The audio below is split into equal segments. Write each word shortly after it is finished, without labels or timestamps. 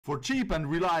For cheap and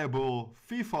reliable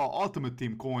FIFA Ultimate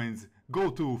Team coins, go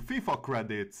to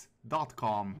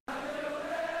fifacredits.com. The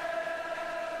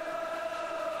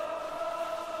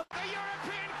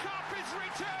European Cup is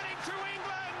returning to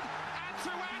England and to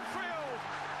Anfield.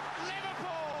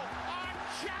 Liverpool are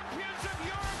champions of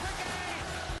Europe again.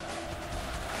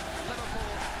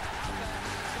 Liverpool have their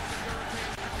hands on the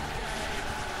European Cup again,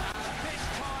 and this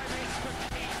time it's for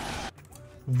keeps.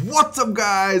 What's up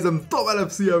guys, I'm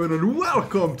TomLFC7 and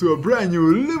welcome to a brand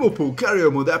new Liverpool Career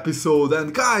Mode episode.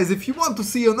 And guys, if you want to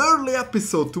see an early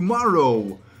episode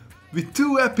tomorrow with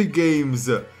 2 epic games,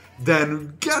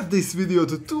 then get this video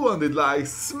to 200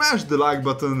 likes, smash the like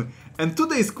button. And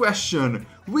today's question: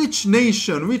 which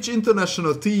nation, which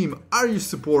international team are you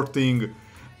supporting?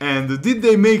 And did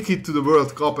they make it to the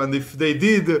World Cup? And if they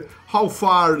did, how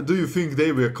far do you think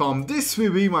they will come? This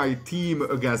will be my team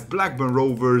against Blackburn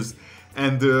Rovers.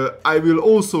 And I will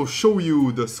also show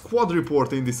you the squad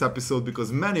report in this episode, because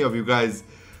many of you guys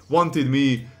wanted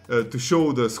me to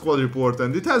show the squad report,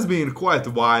 and it has been quite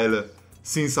a while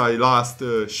since I last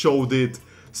showed it.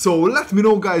 So let me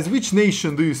know guys, which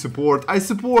nation do you support? I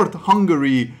support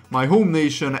Hungary, my home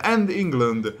nation, and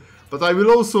England, but I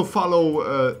will also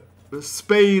follow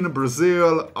Spain,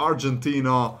 Brazil,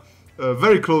 Argentina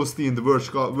very closely in the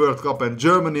World Cup, and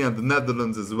Germany and the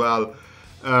Netherlands as well.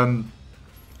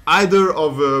 Either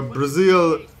of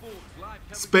Brazil,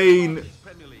 Spain,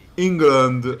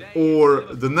 England or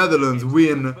the Netherlands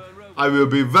win, I will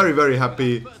be very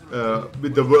happy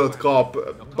with the World Cup.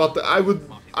 But I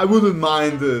wouldn't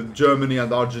mind Germany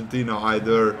and Argentina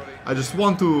either. I just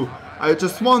want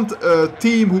a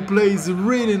team who plays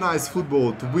really nice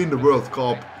football to win the World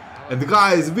Cup. And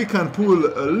guys, we can pull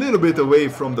a little bit away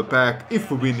from the pack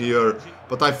if we win here.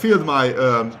 But I feel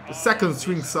my second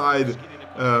string side,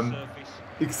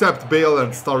 except Bale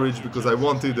and Sturridge, because I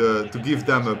wanted to give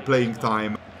them a playing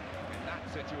time.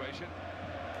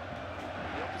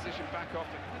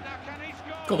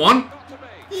 Come on!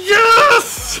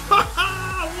 Yes!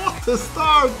 What a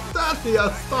start! That is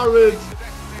Sturridge!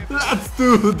 Let's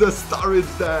do the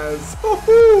Sturridge dance!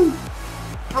 Woohoo!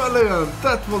 Brilliant!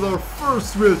 That was our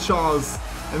first real chance.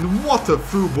 And what a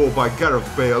through ball by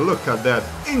Gareth Bale. Look at that.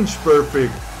 Inch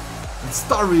perfect. And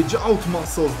Sturridge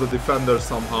outmuscles the defender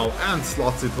somehow and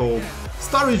slots it home.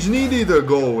 Sturridge needed a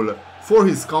goal for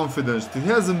his confidence. He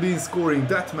hasn't been scoring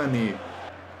that many. The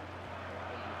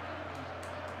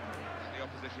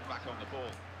opposition back on the ball.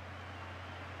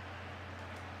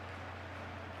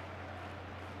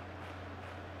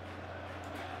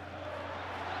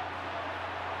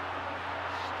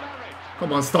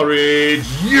 Come on, Sturridge!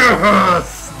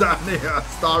 Yes! Daniel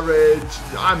Sturridge!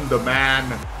 I'm the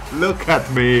man! Look at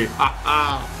me!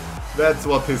 That's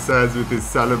what he says with his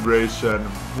celebration.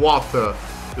 What a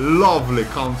lovely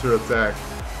counter-attack.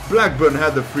 Blackburn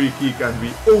had a free kick and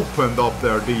we opened up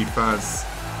their defense.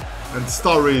 And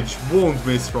Sturridge won't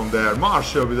miss from there.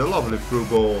 Marshall with a lovely through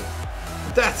ball.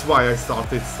 That's why I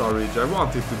started Sturridge. I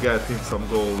wanted to get him some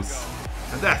goals.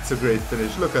 And that's a great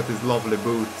finish. Look at his lovely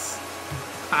boots.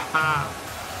 Haha!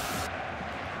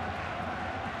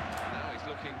 Now he's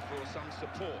looking for some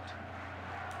support.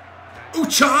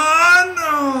 Uchan!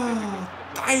 Oh,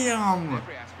 damn!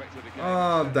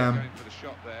 Oh, damn.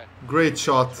 Great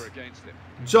shot.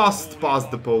 Just past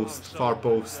the post, far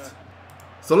post.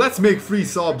 So let's make 3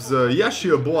 subs.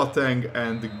 Yashir, Boateng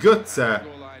and Götze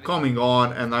coming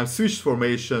on, and I've switched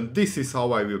formation. This is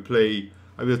how I will play.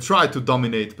 I will try to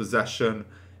dominate possession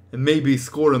and maybe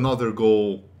score another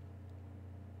goal.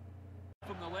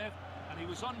 From the left, and he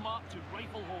was unmarked to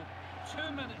rifle home.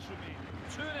 2 minutes remain.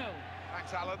 2-0.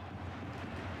 Thanks, Alan.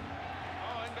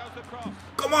 Oh, in goes the cross.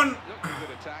 Come on! Looks a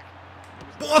good attack.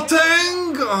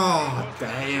 Boateng! Oh,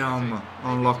 damn.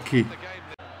 Unlucky. Here's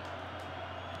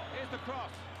the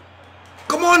cross.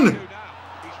 Come on! Now.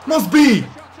 Must be!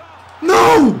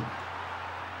 No!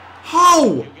 How?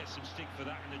 He'll get some stick for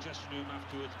that in the dressing room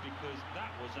afterwards, because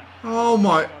that was a Oh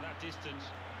my... by that distance.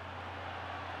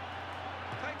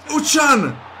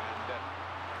 Uchan!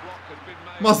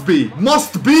 Must be!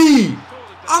 Must be!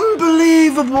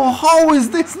 Unbelievable! How is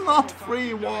this not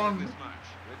 3-1?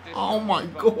 Oh my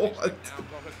god!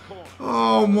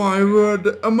 Oh my word!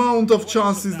 The amount of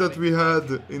chances that we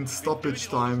had in stoppage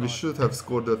time, we should have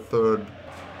scored a third.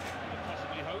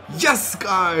 Yes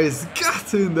guys!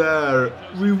 Get in there!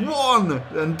 We won!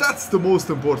 And that's the most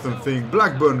important thing.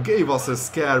 Blackburn gave us a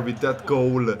scare with that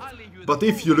goal. But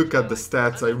if you look at the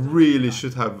stats, I really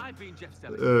should have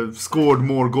scored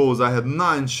more goals. I had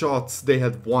 9 shots, they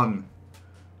had 1.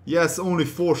 Yes, only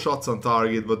 4 shots on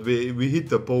target, but we hit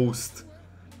the post.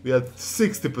 We had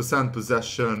 60%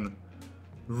 possession.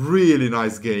 Really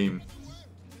nice game.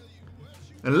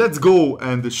 And let's go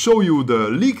and show you the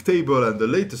league table and the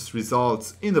latest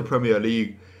results in the Premier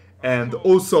League. And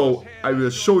also I will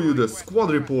show you the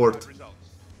squad report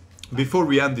before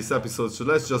we end this episode. So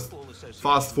let's just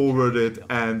fast forward it.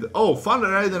 And oh, Van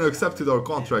der Eyden accepted our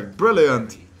contract.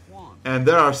 Brilliant. And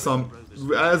there are some,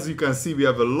 as you can see, we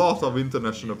have a lot of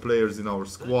international players in our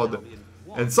squad.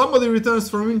 And somebody returns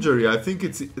from injury. I think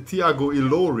it's Thiago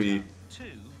Ilori.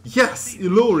 Yes,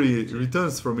 Ilori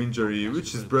returns from injury,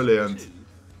 which is brilliant.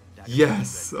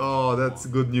 Yes, oh, that's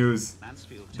good news.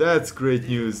 That's great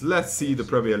news. Let's see the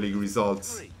Premier League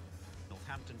results.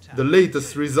 The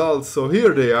latest results, so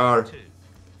here they are.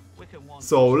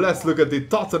 So let's look at the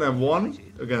Tottenham won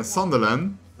against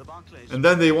Sunderland. And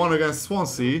then they won against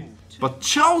Swansea. But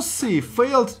Chelsea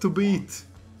failed to beat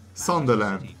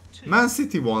Sunderland. Man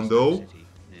City won though.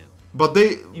 But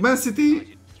Man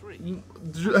City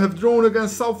have drawn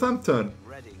against Southampton.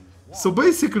 So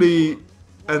basically,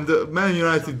 and Man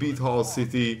United beat Hull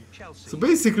City. So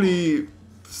basically,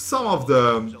 some of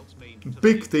the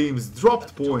big teams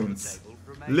dropped points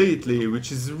lately,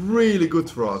 which is really good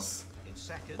for us.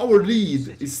 Our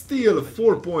lead is still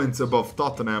 4 points above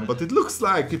Tottenham, but it looks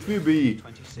like it will be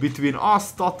between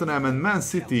us, Tottenham and Man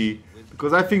City,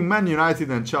 because I think Man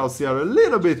United and Chelsea are a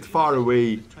little bit far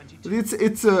away.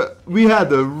 We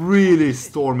had a really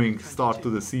storming start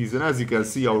to the season. As you can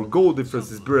see, our goal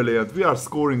difference is brilliant. We are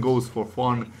scoring goals for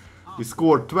fun. We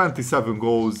scored 27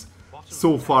 goals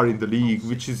so far in the league,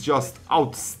 which is just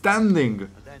outstanding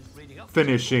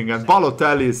finishing. And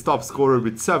Balotelli is top scorer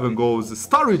with 7 goals.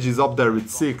 Sturridge is up there with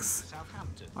 6.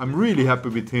 I'm really happy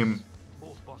with him.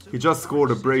 He just scored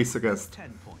a brace against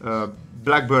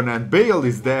Blackburn, and Bale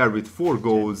is there with 4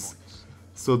 goals.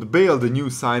 So the Bale, the new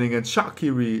signing, and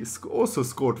Shaqiri also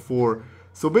scored 4.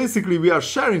 So basically we are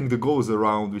sharing the goals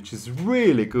around, which is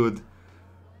really good.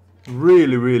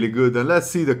 Really, really good. And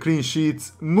let's see the clean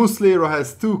sheets. Muslera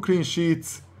has 2 clean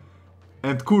sheets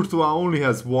and Courtois only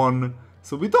has 1.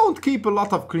 So we don't keep a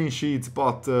lot of clean sheets,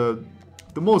 but the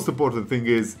most important thing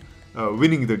is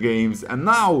winning the games. And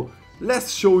now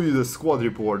let's show you the squad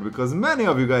report, because many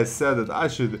of you guys said that I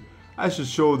should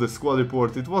show the squad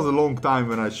report. It was a long time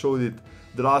when I showed it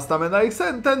the last time, and I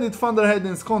extended Van der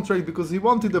Eyden's contract because he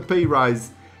wanted a pay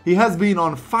rise. He has been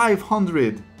on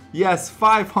 500, yes,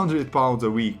 500 pounds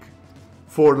a week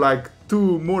for like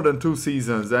more than 2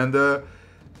 seasons, and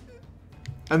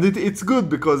it's good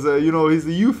because you know, he's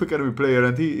a youth academy player,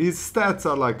 and his stats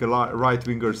are like a right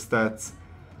winger stats.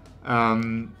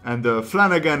 And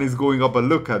Flanagan is going up, and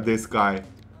look at this guy,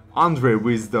 Andre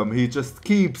Wisdom. He just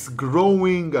keeps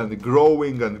growing and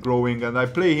growing and growing, and I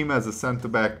play him as a centre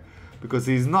back because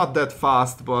he's not that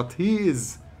fast, but he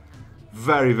is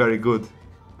very, very good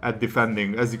at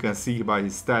defending, as you can see by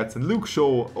his stats. And Luke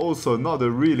Shaw, also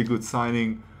another really good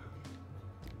signing.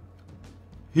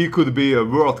 He could be a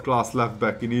world-class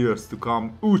left-back in years to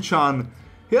come. Uchan,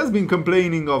 he has been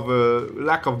complaining of a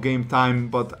lack of game time,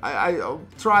 but I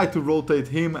try to rotate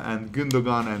him and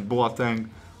Gundogan and Boateng,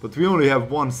 but we only have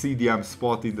 1 CDM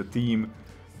spot in the team.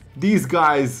 These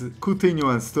guys,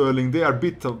 Coutinho and Sterling, they are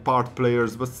bit apart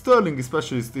players, but Sterling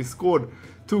especially, he scored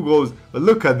 2 goals. But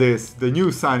look at this, the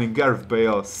new signing Gareth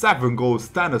Bale, 7 goals,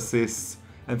 10 assists,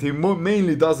 and he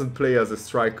mainly doesn't play as a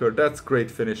striker. That's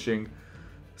great finishing.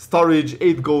 Sturridge,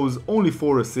 8 goals, only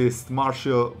 4 assists.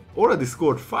 Martial already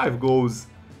scored 5 goals,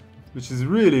 which is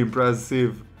really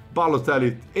impressive.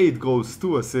 Balotelli, 8 goals,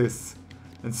 2 assists.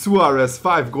 And Suarez,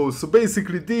 5 goals. So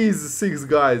basically these 6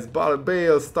 guys,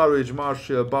 Bale, Sturridge,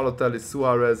 Martial, Balotelli,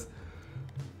 Suarez,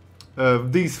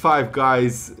 these 5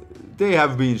 guys, they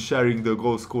have been sharing the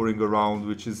goal scoring around,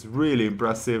 which is really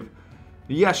impressive.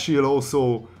 Yashil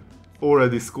also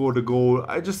already scored a goal.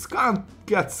 I just can't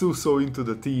get Suso into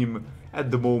the team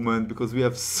at the moment because we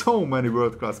have so many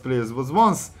world-class players. But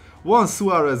once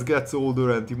Suarez gets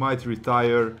older and he might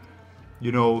retire,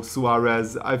 you know,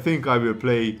 Suarez, I think I will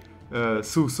play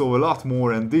Suso a lot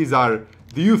more. And these are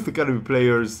the youth academy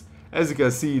players. As you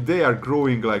can see, they are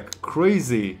growing like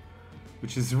crazy,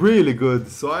 which is really good.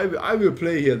 So I will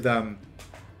play them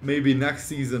maybe next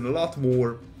season a lot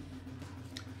more,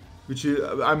 which is,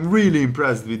 I'm really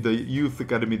impressed with the youth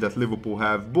academy that Liverpool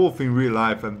have, both in real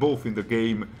life and both in the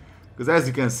game. Because as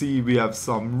you can see, we have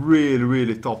some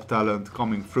really top talent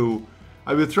coming through.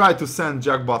 I will try to send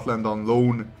Jack Butland on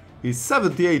loan. He's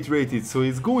 78 rated, so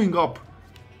he's going up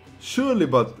surely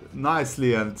but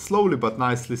nicely, and slowly but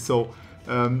nicely. So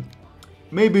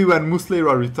maybe when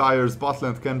Muslera retires,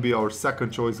 Butland can be our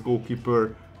second choice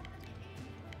goalkeeper.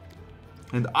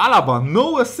 And Alaba,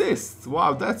 no assists.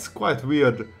 Wow, that's quite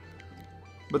weird.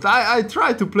 But I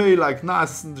try to play like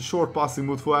nice short passing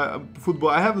football.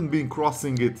 I haven't been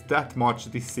crossing it that much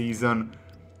this season,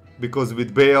 because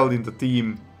with Bale in the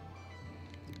team,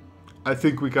 I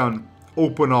think we can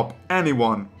open up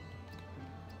anyone.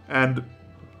 And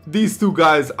these two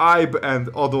guys, Ibe and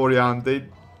Odorian, they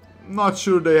not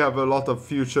sure they have a lot of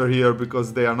future here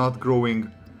because they are not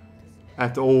growing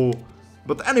at all.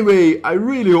 But anyway, I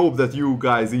really hope that you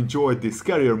guys enjoyed this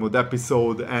career mode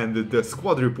episode and the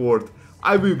squad report.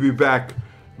 I will be back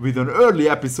with an early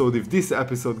episode if this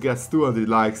episode gets 200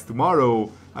 likes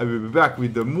tomorrow. I will be back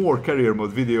with the more career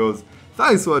mode videos.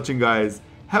 Thanks for watching, guys.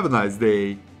 Have a nice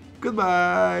day.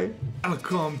 Goodbye.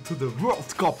 Welcome to the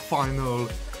World Cup final.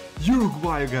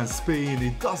 Uruguay against Spain.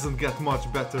 It doesn't get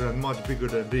much better and much bigger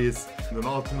than this. An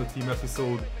Ultimate Team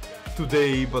episode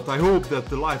today, but I hope that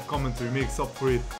the live commentary makes up for it.